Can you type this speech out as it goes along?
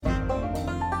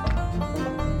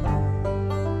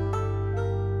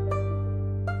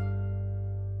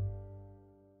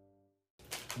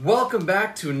Welcome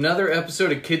back to another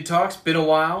episode of Kid Talks. Been a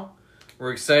while.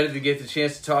 We're excited to get the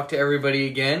chance to talk to everybody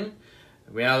again.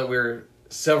 Now that we're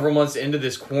several months into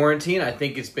this quarantine, I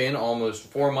think it's been almost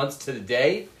 4 months to the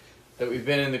day that we've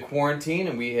been in the quarantine,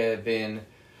 and we have been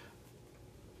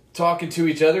talking to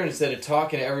each other instead of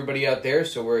talking to everybody out there,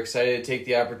 so we're excited to take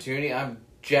the opportunity. I'm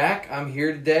Jack. I'm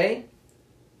here today.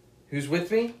 Who's with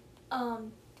me?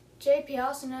 JP,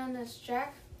 also known as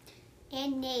Jack.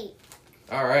 And Nate.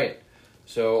 All right.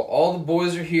 So all the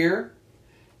boys are here,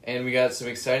 and we got some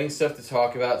exciting stuff to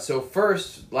talk about. So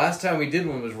first, last time we did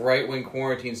one was right when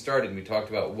quarantine started, and we talked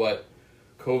about what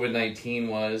COVID-19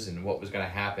 was and what was going to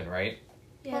happen, right?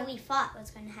 Yeah. What we thought was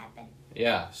going to happen.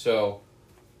 Yeah, so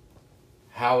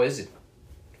how is it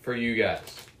for you guys?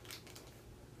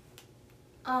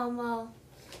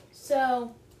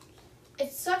 So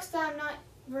it sucks that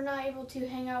we're not able to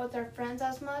hang out with our friends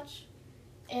as much.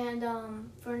 And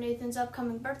for Nathan's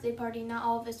upcoming birthday party, not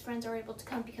all of his friends are able to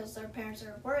come because their parents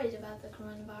are worried about the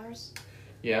coronavirus.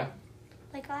 Yeah.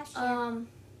 Like last year.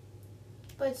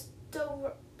 But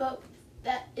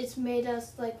that it's made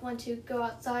us want to go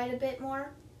outside a bit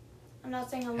more. I'm not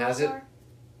saying a lot Has it? more.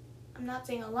 I'm not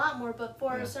saying a lot more, but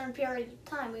for Yeah. a certain period of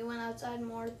time, we went outside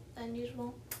more than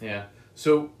usual. Yeah.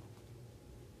 So,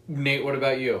 Nate, what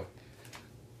about you?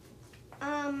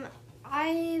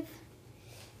 I've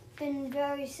been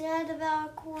very sad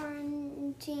about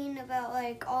quarantine, about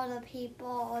all the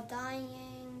people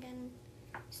dying and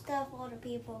stuff, all the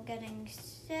people getting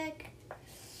sick.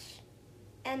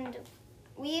 And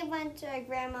we went to our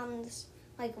grandmom's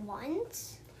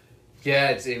once.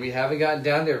 Yeah, we haven't gotten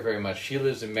down there very much. She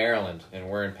lives in Maryland, and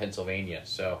we're in Pennsylvania,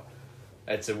 so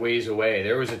that's a ways away.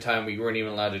 There was a time we weren't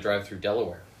even allowed to drive through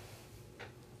Delaware.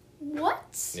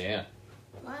 What? Yeah.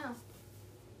 Wow.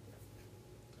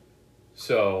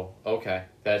 So, okay.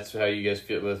 That's how you guys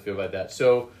both feel about that.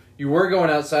 So, you were going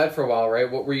outside for a while,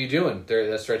 right? What were you doing there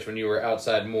that stretch when you were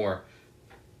outside more?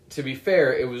 To be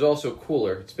fair, it was also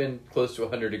cooler. It's been close to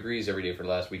 100 degrees every day for the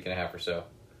last week and a half or so.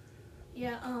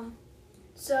 Yeah,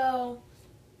 so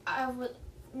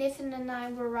Nathan and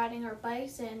I were riding our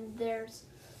bikes, and there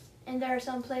are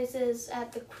some places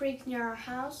at the creek near our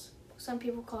house. Some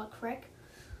people call it creek.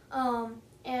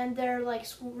 And they're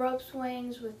rope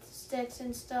swings with sticks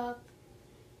and stuff.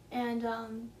 And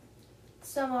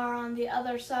some are on the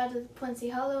other side of Quincy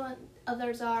Hollow, and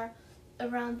others are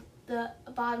around the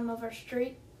bottom of our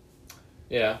street.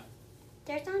 Yeah.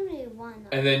 There's only one.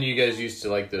 And then you guys used to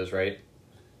like those, right?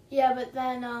 Yeah, but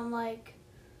then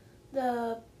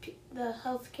the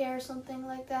healthcare or something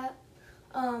like that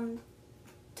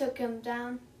took them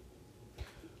down.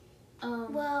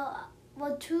 Well,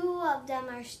 two of them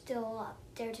are still up.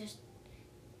 They're just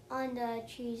on the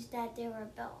trees that they were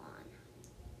built on.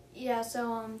 Yeah,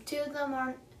 so two of them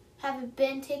haven't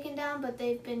been taken down, but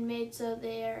they've been made so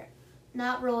they're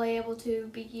not really able to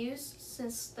be used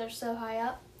since they're so high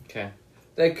up. Okay.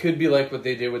 That could be like what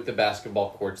they did with the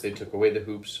basketball courts. They took away the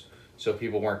hoops so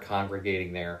people weren't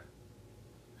congregating there.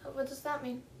 What does that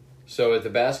mean? So at the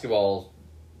basketball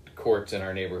courts in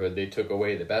our neighborhood, they took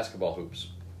away the basketball hoops.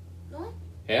 What?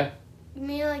 Yeah. You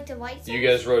mean the white You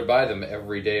guys rode by them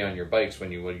every day on your bikes when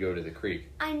you would go to the creek.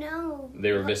 I know.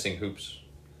 They were missing hoops.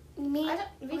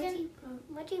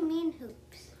 What do you mean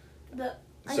hoops?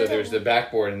 So there's the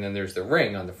backboard and then there's the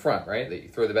ring on the front, right? That you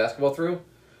throw the basketball through.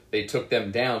 They took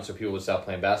them down so people would stop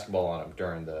playing basketball on them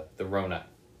during the Rona.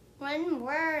 When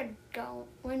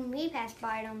we pass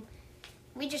by them,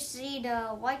 we just see the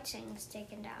white things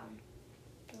taken down.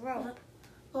 The rope.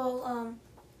 Well,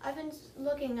 I've been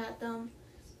looking at them.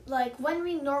 When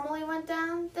we normally went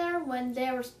down there, when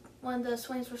the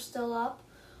swings were still up,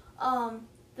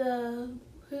 the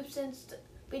hoops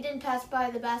we didn't pass by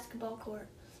the basketball court.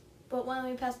 But when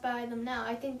we pass by them now,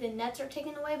 I think the nets are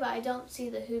taken away, but I don't see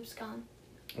the hoops gone.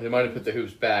 They might have put the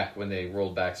hoops back when they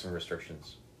rolled back some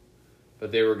restrictions.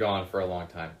 But they were gone for a long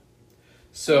time.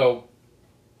 So,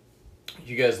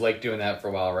 you guys like doing that for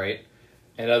a while, right?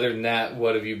 And other than that,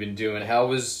 what have you been doing?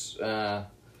 What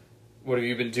have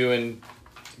you been doing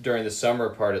during the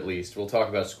summer part at least? We'll talk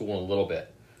about school in a little bit.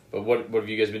 But what have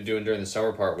you guys been doing during the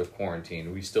summer part with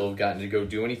quarantine? We still gotten to go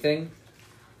do anything?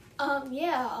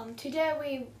 Today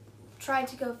we tried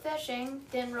to go fishing.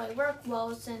 Didn't really work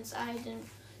well since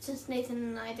Nathan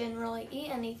and I didn't really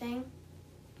eat anything.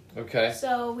 Okay.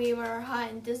 So we were hot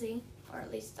and dizzy, or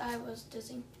at least I was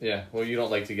dizzy. Yeah, well, you don't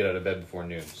like to get out of bed before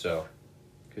noon, so,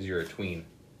 because you're a tween.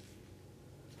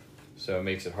 So it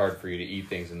makes it hard for you to eat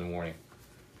things in the morning.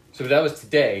 So that was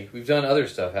today. We've done other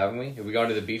stuff, haven't we? Have we gone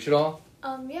to the beach at all?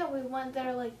 Yeah, we went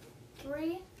there like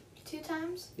 2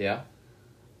 times. Yeah.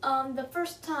 The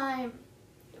first time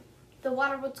the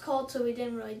water was cold, so we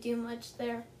didn't really do much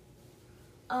there.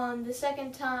 The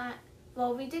second time,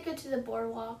 well, we did go to the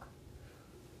boardwalk.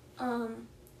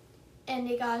 And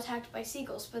they got attacked by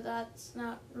seagulls, but that's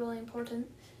not really important.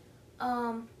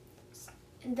 And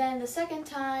then the second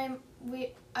time,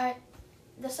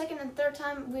 the second and third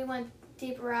time we went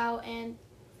deeper out, and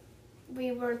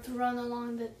we were thrown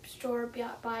along the shore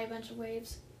by a bunch of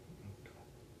waves.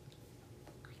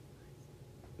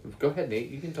 Go ahead, Nate.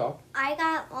 You can talk. I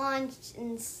got launched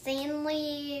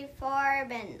insanely far,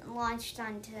 been launched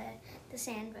onto the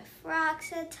sand with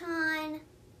rocks a ton.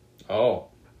 Oh.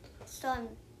 So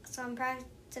I'm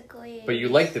practically... But you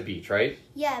like the beach, right?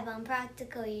 Yeah, but I'm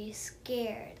practically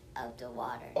scared of the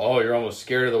water. Oh, you're almost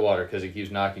scared of the water because it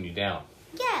keeps knocking you down.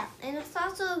 Yeah, and it's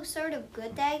also sort of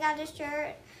good that I got a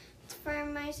shirt for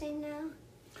immersing now.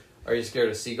 Are you scared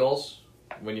of seagulls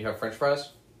when you have French fries?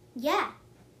 Yeah,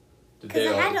 Did because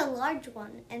they I always- had a large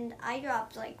one, and I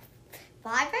dropped like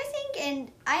 5, I think,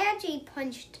 and I actually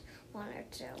punched one or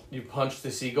two. You punched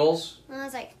the seagulls? And I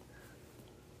was like,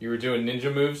 You were doing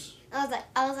ninja moves?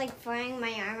 I was like throwing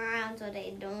my arm around so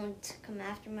they don't come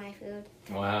after my food.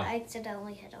 Wow. I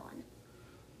accidentally hit one.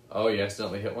 Oh, you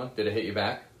accidentally hit one? Did it hit you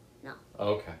back? No.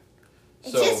 Okay.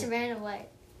 It So just ran away.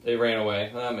 it ran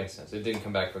away. Well, that makes sense. It didn't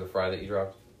come back for the fry that you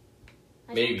dropped.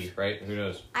 Maybe, right? Who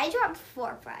knows? I dropped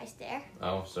 4 fries there.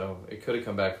 Oh, so it could have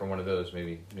come back from one of those.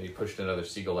 Maybe pushed another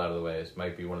seagull out of the way. It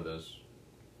might be one of those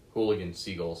hooligan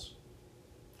seagulls.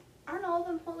 Aren't all of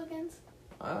them hooligans?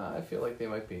 I feel like they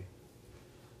might be.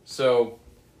 So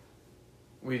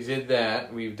we did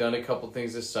that. We've done a couple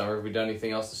things this summer. Have we done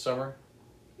anything else this summer?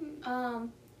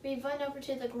 We went over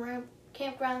to the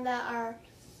campground that our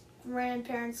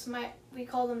grandparents I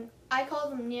call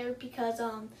them near because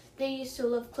they used to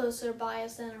live closer by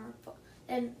us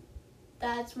than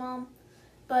Dad's mom,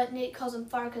 but Nate calls them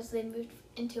far because they moved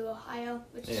into Ohio,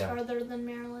 which is farther than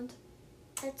Maryland.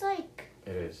 It's like...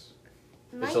 It is.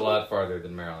 might It's a lot farther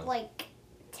than Maryland. Like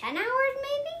 10 hours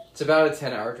maybe? It's about a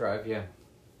 10-hour drive, yeah.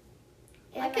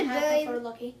 I could barely- if we're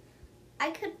lucky.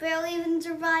 I could barely even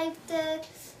survive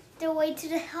the way to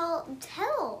the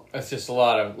hotel. That's just a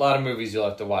lot of movies you'll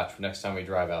have to watch next time we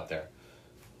drive out there.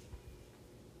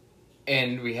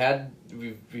 And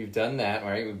we've done that,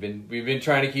 right? We've been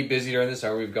trying to keep busy during the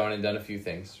summer. We've gone and done a few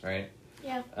things, right?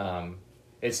 Yeah.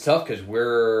 It's tough because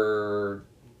we're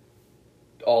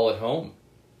all at home,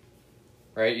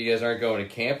 right? You guys aren't going to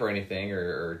camp or anything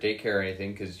or daycare or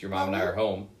anything because your mom and I are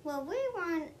home. Well, we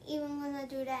weren't even going to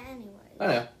do that anyway. I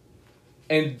know.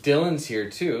 And Dylan's here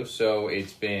too, so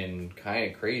it's been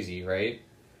kind of crazy, right?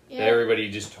 Yeah. That everybody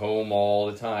just home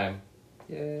all the time.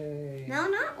 Yay. No,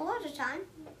 not all the time.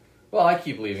 Well, I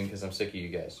keep leaving because I'm sick of you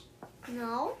guys.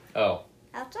 No, Oh.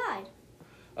 outside.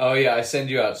 Oh, yeah, I send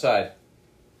you outside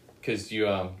because you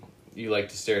like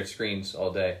to stare at screens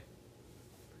all day.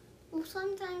 Well,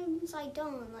 sometimes I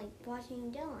don't like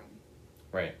watching Dylan.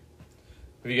 Right.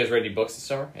 Have you guys read any books this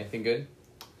summer? Anything good?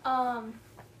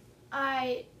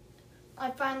 I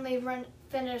finally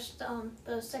finished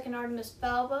the second Artemis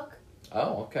Fowl book,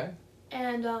 Oh, okay.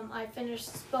 and I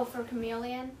finished Spell for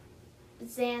Chameleon,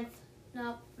 Xanth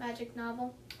magic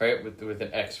novel. Right, with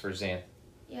an X for Xanth.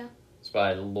 Yeah. It's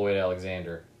by Lloyd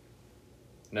Alexander.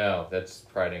 No, that's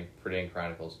Prydain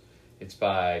Chronicles. It's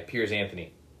by Piers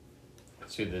Anthony.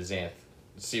 That's who the Xanth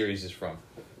series is from.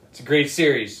 It's a great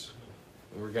series.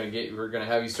 We're gonna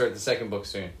have you start the second book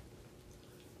soon.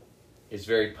 It's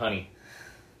very punny.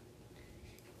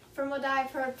 From what I've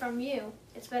heard from you,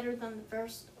 it's better than the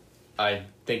first. I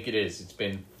think it is. It's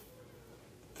been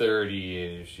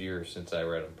 30-ish years since I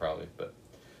read them, probably. But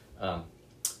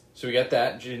so we got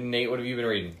that. Nate, what have you been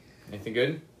reading? Anything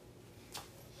good?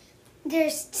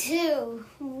 There's 2.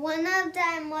 One of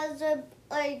them was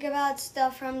about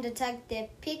stuff from Detective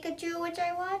Pikachu, which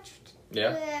I watched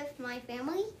with my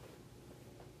family.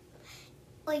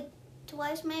 Like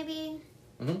twice maybe.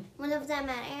 Mhm. One of them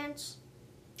at Aunt's.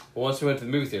 Well, once we went to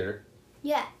the movie theater.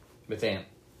 Yeah. With Aunt.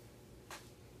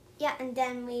 Yeah, and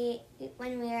then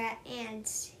when we were at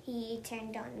Aunt's, he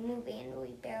turned on the movie and we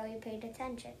barely paid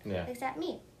attention. Yeah. Except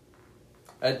me.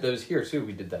 That was here too.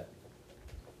 We did that.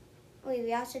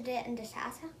 We also did it in the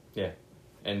Sasa. Yeah.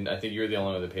 And I think you were the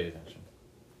only one that paid attention.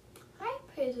 I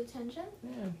paid attention.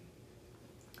 Yeah.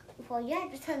 Well, yeah,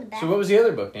 just on the back. So what was the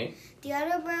other book, Nate? The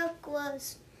other book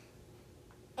was,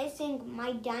 I think,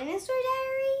 My Dinosaur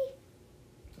Diary.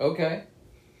 Okay.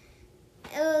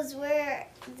 It was where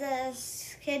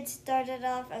this kid started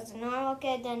off as a normal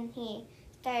kid, then he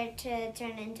started to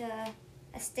turn into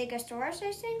a Stegosaurus,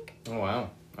 I think. Oh, wow.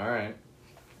 All right.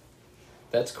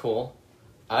 That's cool.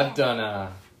 I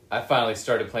finally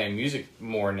started playing music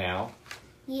more now.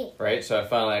 Yeah. Right? So I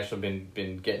finally actually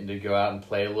been getting to go out and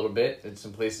play a little bit in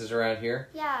some places around here.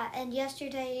 Yeah, and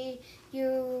yesterday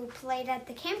you played at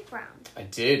the campground. I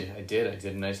did. I did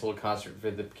a nice little concert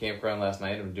for the campground last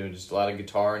night. I'm doing just a lot of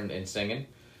guitar and singing.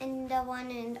 And the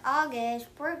one in August,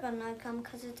 we're gonna come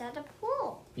because it's at a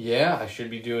pool. Yeah, I should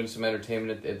be doing some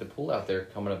entertainment at the pool out there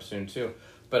coming up soon too.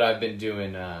 But I've been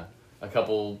doing a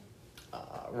couple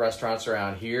restaurants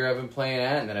around here I've been playing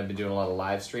at, and then I've been doing a lot of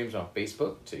live streams on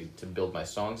Facebook to build my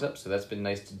songs up, so that's been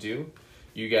nice to do.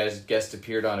 You guys guest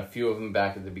appeared on a few of them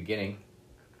back at the beginning.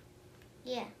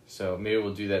 Yeah. So maybe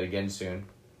we'll do that again soon.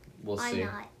 We'll see. I'm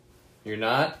not. You're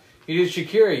not? You did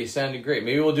Shakira, you sounded great.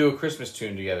 Maybe we'll do a Christmas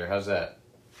tune together. How's that?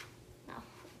 No.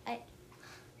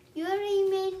 You already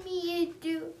made me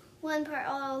do one part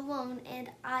all alone, and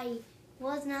I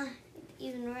was not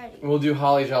even ready. We'll do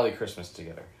Holly Jolly Christmas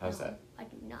together. How's that? I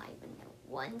do not even know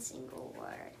one single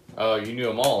word. Oh, you knew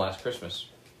them all last Christmas.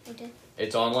 I did.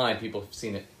 It's online. People have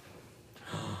seen it.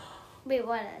 Wait,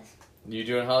 what is? You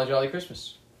doing Holly Jolly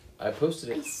Christmas? I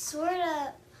posted I it.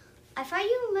 sorta. I thought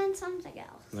you meant something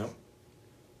else. No.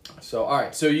 So, all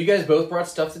right. So you guys both brought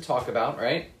stuff to talk about,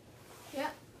 right? Yeah.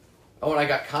 Oh, and I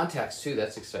got contacts too.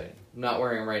 That's exciting. I'm not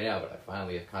wearing them right now, but I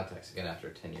finally have contacts again after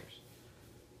 10 years.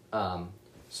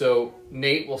 So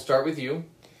Nate, we'll start with you.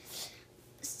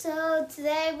 So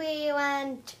today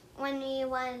when we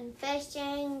went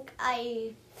fishing,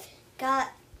 I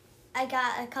got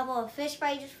a couple of fish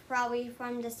bites, probably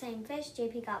from the same fish.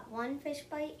 JP got one fish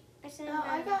bite, I think. No,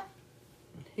 I got.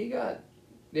 He got,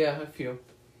 a few.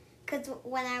 Because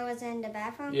when I was in the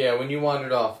bathroom. Yeah, when you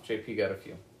wandered off, JP got a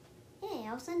few.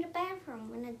 Yeah, I was in the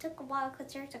bathroom, and it took a while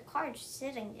because there's a car just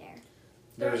sitting there.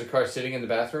 There was a car sitting in the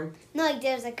bathroom? No, like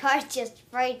there's a car just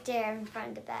right there in front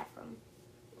of the bathroom.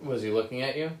 Was he looking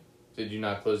at you? Did you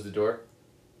not close the door?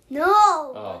 No!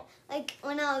 Oh. Like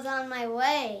when I was on my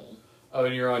way. Oh,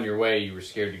 and you're on your way, you were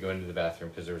scared to go into the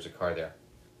bathroom because there was a car there.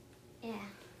 Yeah.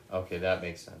 Okay, that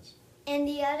makes sense. And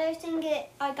the other thing,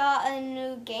 I got a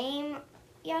new game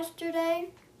yesterday.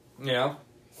 Yeah?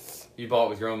 You bought it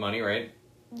with your own money, right?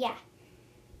 Yeah.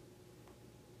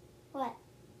 What?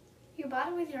 You bought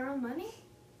it with your own money?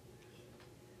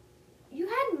 You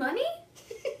had money?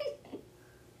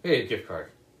 Hey, a gift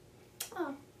card.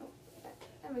 Oh,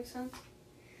 that makes sense.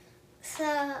 So,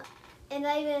 and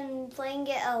I've been playing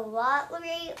it a lot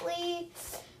lately.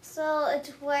 So it's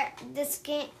where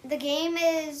the game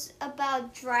is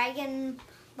about Dragon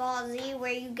Ball Z,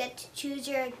 where you get to choose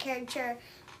your character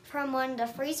from one of the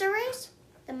Freezer race,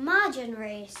 the Majin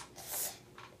race,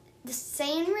 the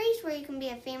Saiyan race, where you can be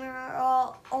a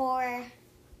female or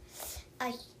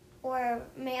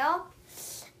male,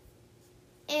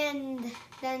 and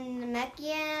then the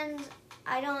Mechians.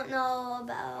 I don't know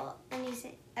about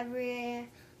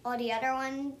all the other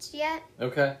ones yet.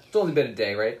 Okay. It's only been a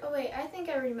day, right? Oh wait, I think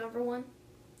I remember one.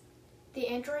 The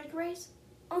Android race?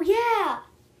 Oh yeah,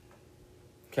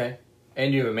 Okay.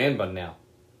 And you have a man bun now.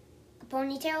 a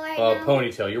ponytail right Oh, now.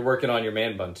 ponytail. You're working on your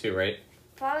man bun too, right?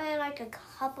 Probably in like a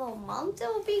couple months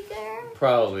it'll be there.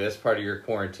 Probably. That's part of your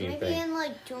quarantine Maybe thing. in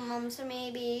like 2 months,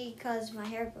 maybe, because my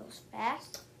hair grows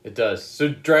fast. It does. So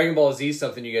Dragon Ball Z is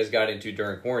something you guys got into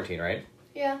during quarantine, right?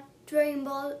 Yeah. Dragon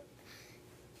Ball.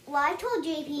 Well, I told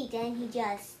JP, then he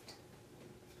just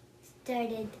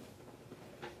started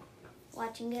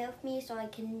watching it with me, so I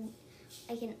can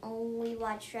only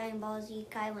watch Dragon Ball Z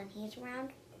Kai when he's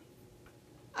around.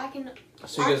 I can.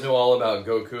 So you guys know all about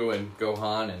Goku and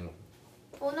Gohan and...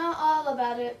 Well, not all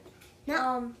about it.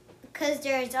 No. Because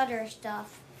there's other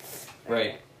stuff.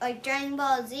 Right. Like Dragon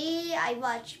Ball Z, I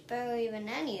watched barely even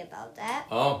any about that.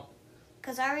 Oh.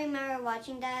 Because I remember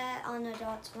watching that on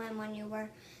Adult Swim when you were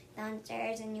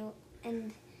downstairs and you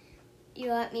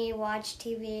let me watch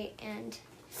TV, and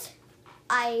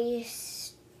I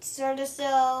sort of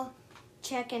still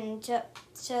checking to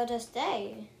this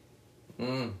day.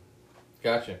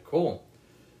 Gotcha. Cool.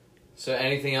 So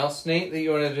anything else, Nate, that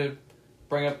you wanted to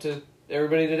bring up to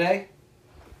everybody today?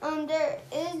 There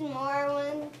is more I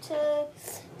want to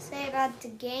say about the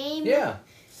game. Yeah.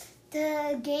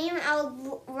 The game I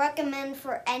would recommend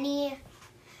for any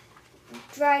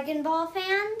Dragon Ball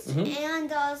fans,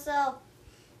 and also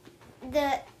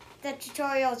the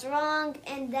tutorial's wrong,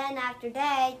 and then after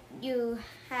that you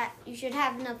should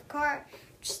have enough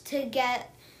cards to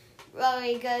get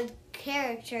really good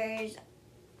characters,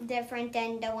 different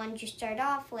than the ones you start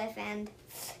off with, and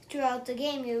throughout the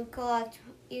game you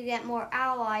get more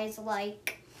allies,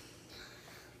 like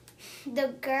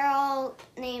the girl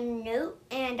named Newt,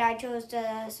 and I chose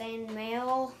the same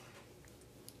male.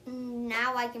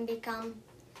 Now I can become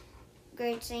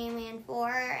Great Saiyan 4,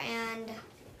 and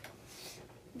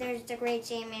there's the Great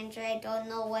Sandman, so I don't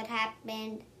know what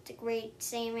happened to Great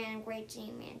Sandman, Great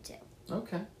Sandman 2.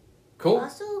 Okay. Cool.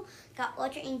 Also, got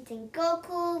Ultra Instinct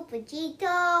Goku,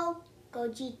 Vegito,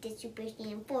 Gogeta Super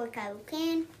Saiyan 4,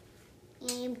 Kaioken,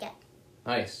 and that.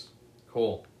 Nice.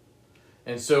 Cool.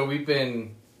 And so we've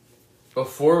been,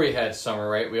 before we had summer,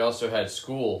 right, we also had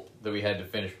school that we had to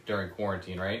finish during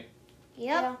quarantine, right?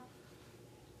 Yep. Yeah.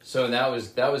 So that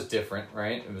was different,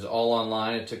 right? It was all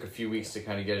online. It took a few weeks to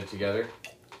kind of get it together.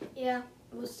 Yeah,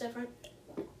 it was different.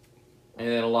 And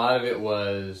then a lot of it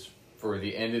was, for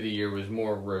the end of the year, was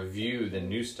more review than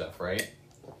new stuff, right?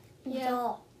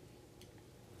 Yeah.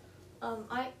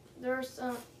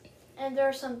 There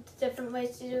are some different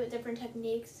ways to do it, different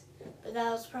techniques, but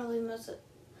that was probably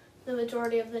the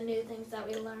majority of the new things that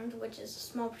we learned, which is a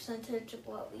small percentage of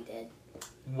what we did.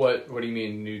 What do you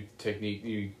mean new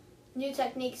technique? New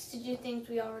techniques to do things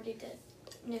we already did.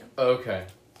 New. Okay.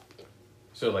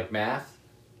 So like math?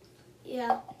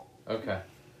 Yeah. Okay.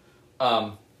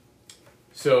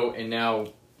 So, and now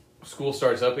school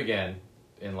starts up again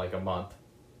in like a month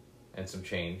and some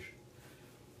change.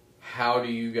 How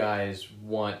do you guys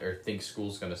want or think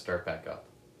school's going to start back up?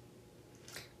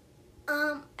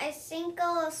 I think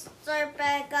I'll start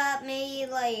back up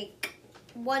maybe like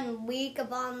 1 week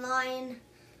of online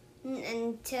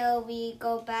until we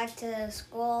go back to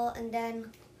school, and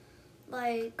then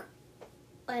like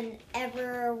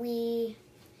whenever we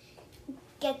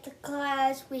get to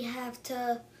class we have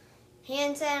to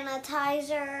hand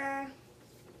sanitizer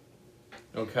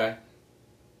Okay.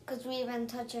 because we've been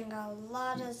touching a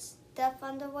lot of stuff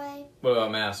on the way. What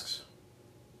about masks?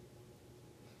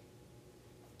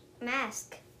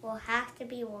 Mask will have to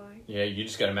be worn. Yeah, you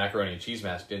just got a macaroni and cheese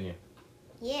mask, didn't you?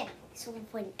 Yeah, so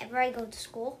whenever I go to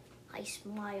school, I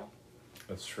smile.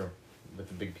 That's true.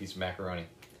 With a big piece of macaroni.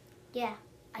 Yeah.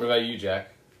 What about you,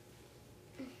 Jack?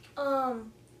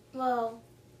 Well,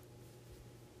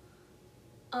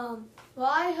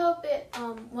 I hope it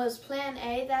was Plan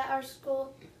A that our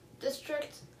school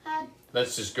district had.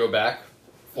 Let's just go back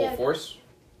full Yeah. force.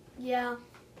 Yeah,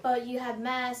 but you had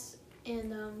masks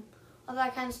and all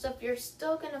that kind of stuff. You're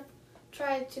still gonna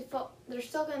they're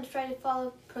still gonna try to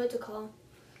follow protocol.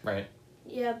 Right.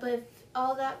 Yeah, but if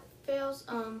all that fails,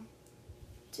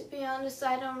 to be honest,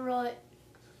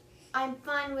 I'm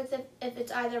fine with it if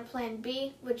it's either Plan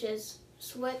B, which is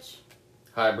switch.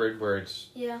 Hybrid, where it's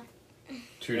Yeah.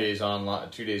 2 days online,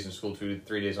 2 days in school,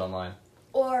 3 days online.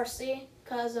 Or C,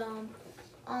 because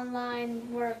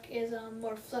online work is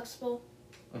more flexible,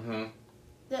 Mm-hmm.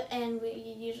 and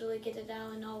we usually get it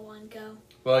out in all one go.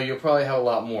 Well, you'll probably have a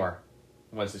lot more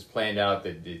once it's planned out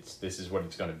that this is what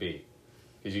it's going to be.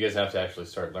 Because you guys have to actually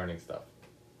start learning stuff.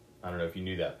 I don't know if you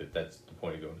knew that, but that's the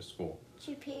point of going to school.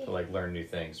 GP. To, like, learn new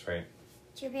things, right?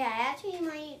 GP, I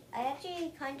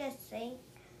actually kind of think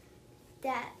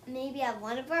that maybe at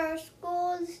one of our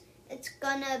schools, it's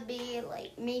gonna be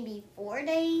like maybe 4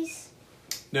 days.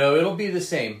 No, it'll be the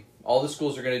same. All the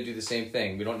schools are going to do the same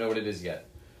thing. We don't know what it is yet.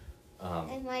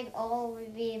 And like all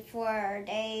would be 4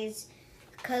 days,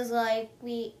 because like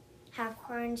we have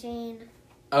quarantine.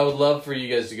 I would love for you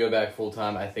guys to go back full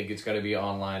time. I think it's going to be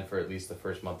online for at least the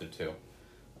first month or two,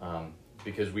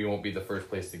 because we won't be the first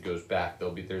place that goes back.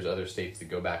 There's other states that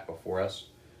go back before us,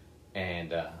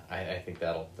 and I think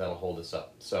that'll hold us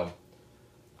up. So,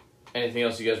 anything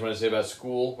else you guys want to say about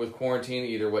school with quarantine?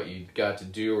 Either what you got to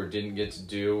do or didn't get to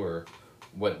do, or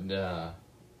what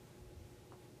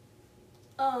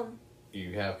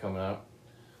you have coming up?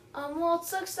 Well, it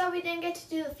sucks that we didn't get to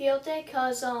do the field day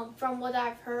because, from what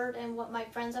I've heard and what my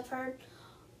friends have heard,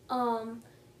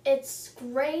 it's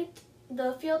great.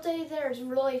 The field day there is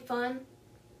really fun,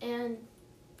 and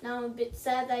now I'm a bit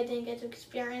sad that I didn't get to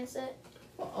experience it.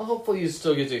 Well, hopefully you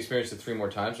still get to experience it 3 more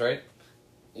times, right?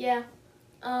 Yeah,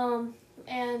 I'm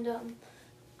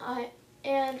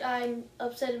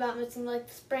upset about missing like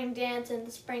the spring dance and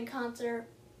the spring concert.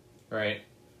 Right.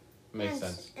 Makes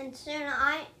sense. And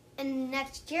and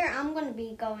next year I'm gonna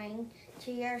be going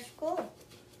to your school.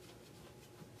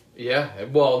 Yeah,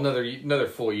 well, another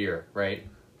full year, right?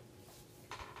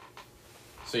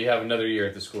 So you have another year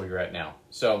at the school you're at now.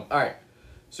 So, all right.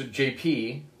 So,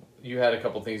 JP, you had a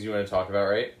couple things you want to talk about,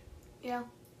 right? Yeah.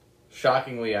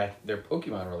 Shockingly, they're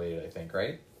Pokemon related, I think,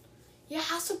 right? Yeah,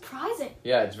 how surprising.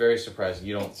 Yeah, it's very surprising.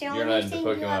 You're It's the not only into thing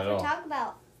Pokemon you at ever all. talk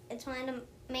about. It's one of the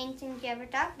main things you ever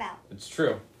talk about. It's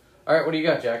true. All right, what do you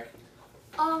got, Jack?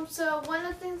 So one of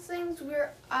the things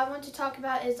I want to talk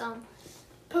about is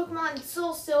Pokemon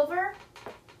Soul Silver.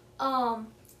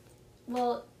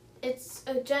 Well, it's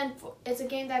a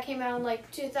game that came out in like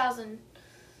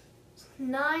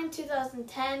 2009,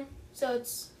 2010. So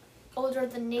it's older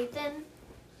than Nathan,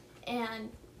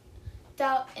 and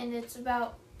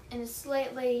it's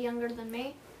slightly younger than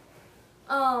me.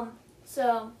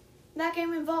 So that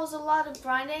game involves a lot of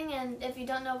grinding, and if you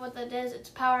don't know what that is, it's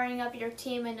powering up your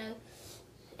team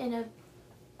in a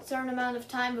certain amount of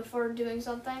time before doing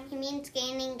something. He means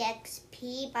gaining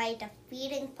XP by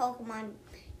defeating Pokemon,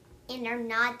 and they're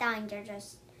not dying. They're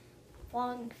just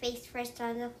falling face first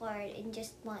on the floor and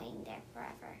just lying there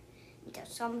forever until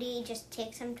somebody just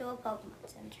takes them to a Pokemon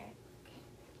Center.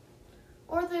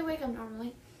 Or they wake up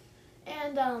normally.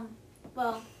 And,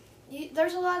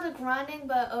 there's a lot of grinding,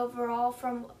 but overall,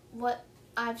 from what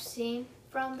I've seen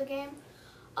from the game,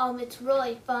 it's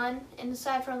really fun. And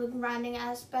aside from the grinding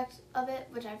aspect of it,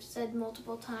 which I've said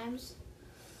multiple times.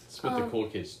 That's what the cool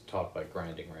kids talk about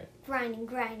grinding, right? Grinding.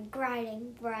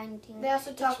 They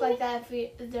also talk like that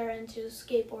if they're into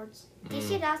skateboards. They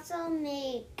should also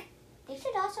make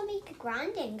a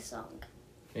grinding song.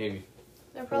 Maybe.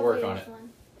 They're We'll probably work on it. fun.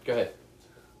 Go ahead.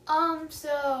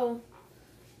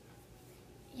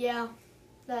 Yeah,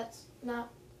 that's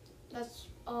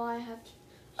all I have to.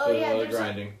 So there's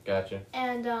grinding. Gotcha.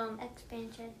 And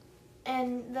Expansion.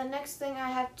 and the next thing I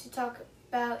have to talk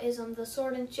about is the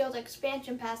Sword and Shield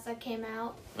expansion pass that came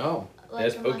out. Oh, Like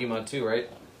that's a month- Pokemon too, right?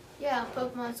 Yeah,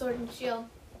 Pokemon Sword and Shield.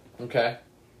 Okay.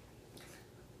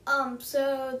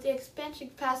 So the expansion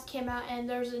pass came out, and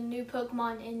there's a new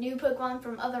Pokemon, and new Pokemon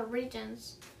from other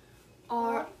regions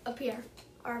are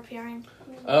appearing.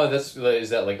 Oh, is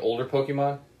that like older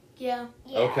Pokemon? Yeah.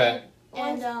 Okay.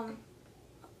 And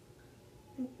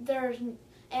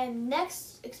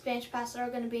next expansion pass are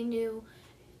going to be new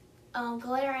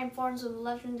Galarian forms of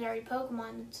legendary Pokemon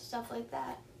and stuff like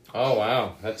that. Oh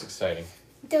wow, that's exciting.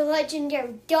 The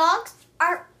legendary dogs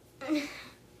are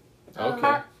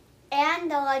Okay.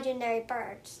 and the legendary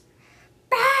birds.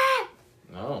 Oh,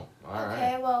 all right.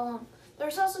 Okay, well,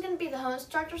 there's also going to be the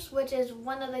Homestructures, which is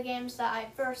one of the games that I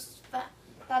first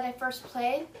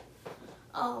played.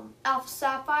 Alpha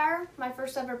Sapphire, my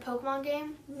first ever Pokemon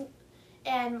game,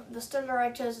 and the starter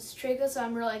I chose is Trico, so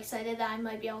I'm really excited that I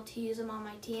might be able to use him on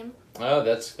my team. Oh,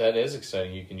 that is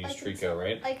exciting. You can use Trico,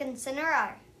 right? Like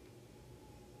Incineroar.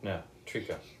 No,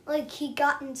 Trico. Like he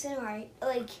got Incineroar.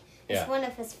 Like it's Yeah. one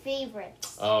of his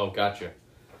favorites. Oh, gotcha.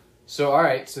 So, all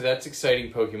right, so that's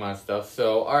exciting Pokemon stuff.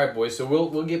 So, all right, boys. So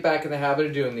we'll get back in the habit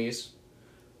of doing these.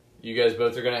 You guys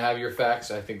both are gonna have your facts.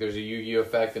 I think there's a Yu-Gi-Oh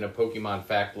fact and a Pokemon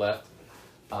fact left.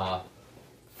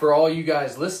 For all you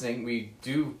guys listening, we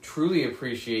do truly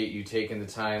appreciate you taking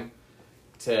the time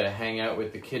to hang out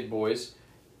with the Kid Boys.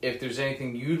 If there's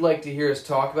anything you'd like to hear us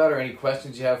talk about or any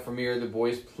questions you have for me or the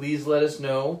boys, please let us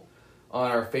know on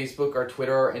our Facebook, our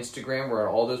Twitter, our Instagram. We're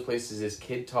at all those places as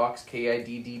Kid Talks,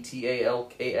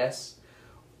 KIDDTALKS.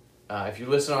 If you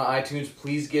listen on iTunes,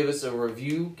 please give us a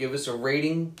review, give us a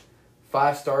rating.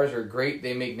 5 stars are great.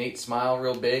 They make Nate smile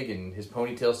real big and his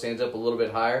ponytail stands up a little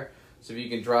bit higher. So if you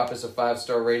can drop us a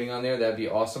 5-star rating on there, that'd be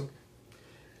awesome.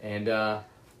 And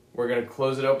we're going to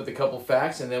close it up with a couple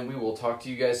facts, and then we will talk to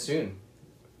you guys soon.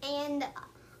 And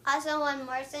also one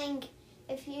more thing,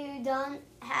 if you don't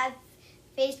have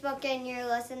Facebook and you're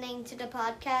listening to the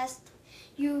podcast,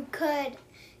 you could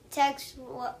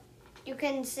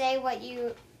say what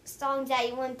songs that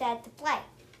you want that to play.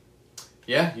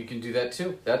 Yeah, you can do that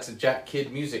too. That's a Jack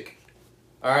Kid music.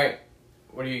 All right,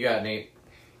 what do you got, Nate?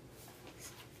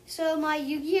 So my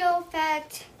Yu-Gi-Oh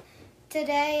fact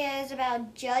today is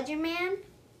about Judgment,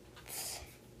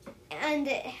 and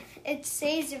it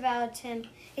says about him.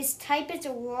 His type is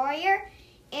a warrior,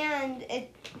 and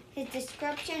his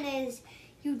description is,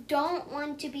 you don't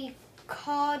want to be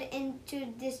called into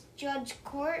this judge's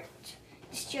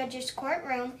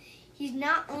courtroom. He's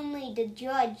not only the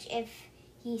judge if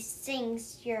he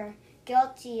thinks you're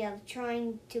guilty of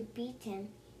trying to beat him.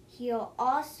 He'll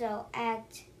also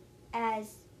act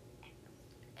as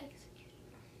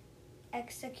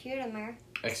executioner.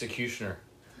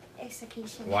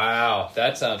 Wow,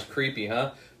 that sounds creepy,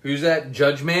 huh? Who's that,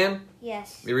 Judge Man?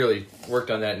 Yes. They really worked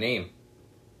on that name.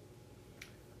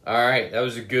 All right, that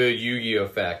was a good Yu-Gi-Oh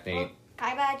fact, Nate. Well,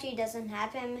 Kaibachi doesn't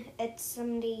have him. It's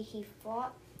somebody he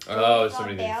fought. Oh, it's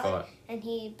somebody that he fought. And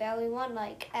he barely won,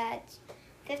 like, at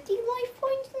 50 life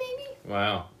points, maybe?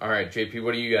 Wow. All right, JP,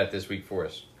 what do you got this week for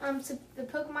us? So the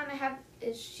Pokemon I have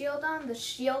is Shieldon, the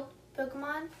Shield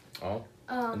Pokemon. Oh,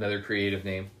 another creative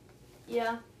name.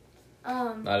 Yeah.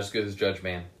 Not as good as Judge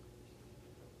Man.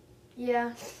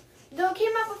 Yeah. Though it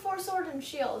came out before Sword and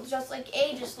Shield, just like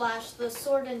Aegislash, the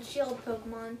Sword and Shield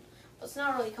Pokemon. Well, it's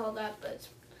not really called that, but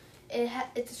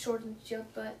it's a Sword and Shield,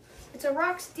 but it's a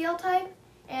Rock Steel type,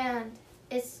 and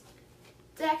its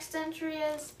dex entry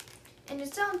is, in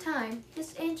its own time,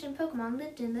 this ancient Pokemon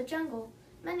lived in the jungle.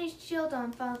 many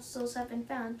Shieldon fossils have been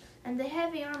found, and the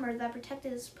heavy armor that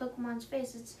protected this Pokemon's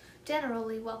face is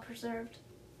generally well preserved.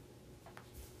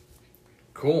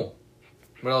 Cool.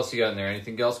 What else you got in there?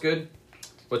 Anything else good?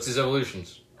 What's his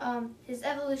evolutions? His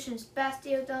evolution is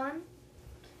Bastiodon,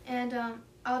 and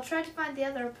I'll try to find the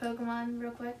other Pokemon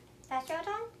real quick.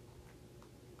 Bastiodon?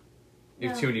 You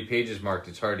have too many pages marked.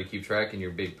 It's hard to keep track in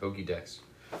your big Pokédex.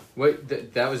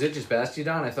 Wait, that was it? Just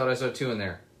Bastiodon? I thought I saw 2 in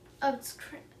there. It's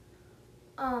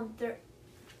there.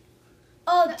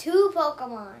 Oh, 2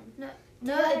 Pokemon.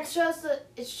 No, it shows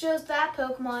that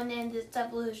Pokemon and its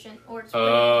evolution, or its.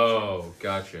 Oh,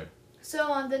 gotcha.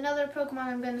 So another Pokemon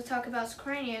I'm going to talk about is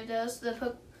Cranidos,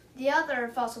 the other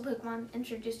fossil Pokemon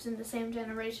introduced in the same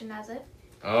generation as it.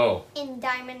 Oh. In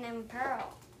Diamond and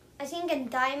Pearl. I think in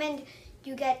Diamond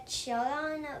you get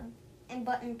Shieldon,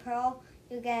 but in Pearl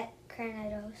you get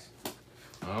Cranidos.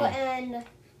 Oh. But in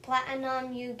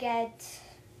Platinum you get,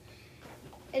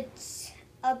 it's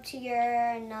up to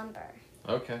your number.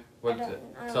 Okay.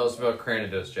 Tell us about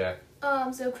Cranidos, Jack.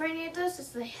 So Cranidos is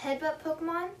the headbutt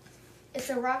Pokemon. It's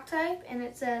a rock type, and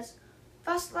it says,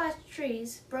 fossilized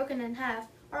trees, broken in half,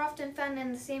 are often found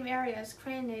in the same area as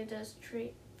Cranidos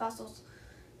tree fossils.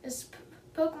 This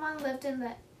Pokemon lived in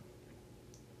the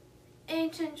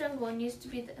ancient jungle and used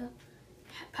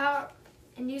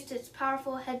its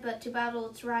powerful headbutt to battle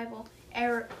its rival,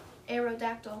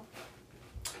 Aerodactyl.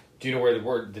 Do you know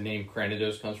where the name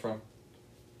Cranidos comes from?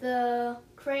 The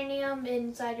cranium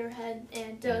inside your head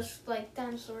and dos like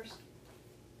dinosaurs.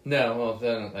 No, well,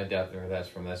 then I doubt where that's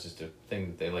from. That's just a thing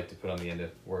that they like to put on the end of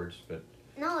words, but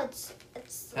No, it's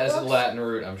has a Latin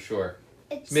root, I'm sure.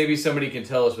 Maybe somebody can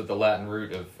tell us what the Latin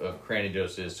root of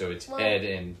Cranidos is. So it's head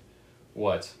and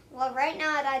what? Well, right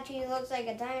now it actually looks like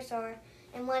a dinosaur,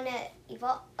 and when it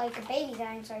evolves, like a baby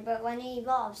dinosaur, but when it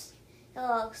evolves, it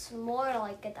looks more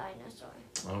like a dinosaur.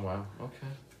 Oh wow, okay.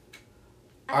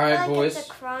 I All right, feel like boys. It's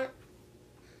a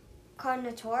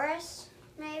Carnotaurus,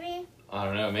 maybe. I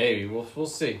don't know. Maybe we'll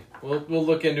see. We'll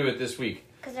look into it this week.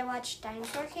 Because I watched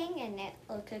Dinosaur King, and it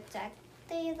looked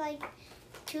exactly like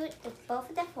both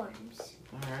of the forms.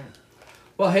 All right.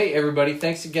 Well, hey everybody!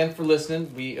 Thanks again for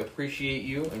listening. We appreciate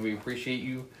you, and we appreciate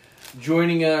you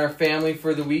joining our family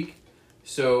for the week.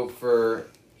 So for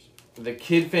the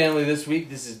kid family this week,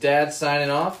 this is Dad signing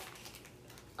off.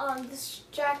 This is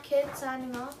Jack Kidd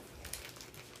signing off.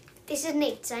 This is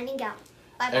Nate signing out.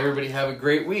 Bye-bye. Everybody have a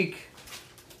great week.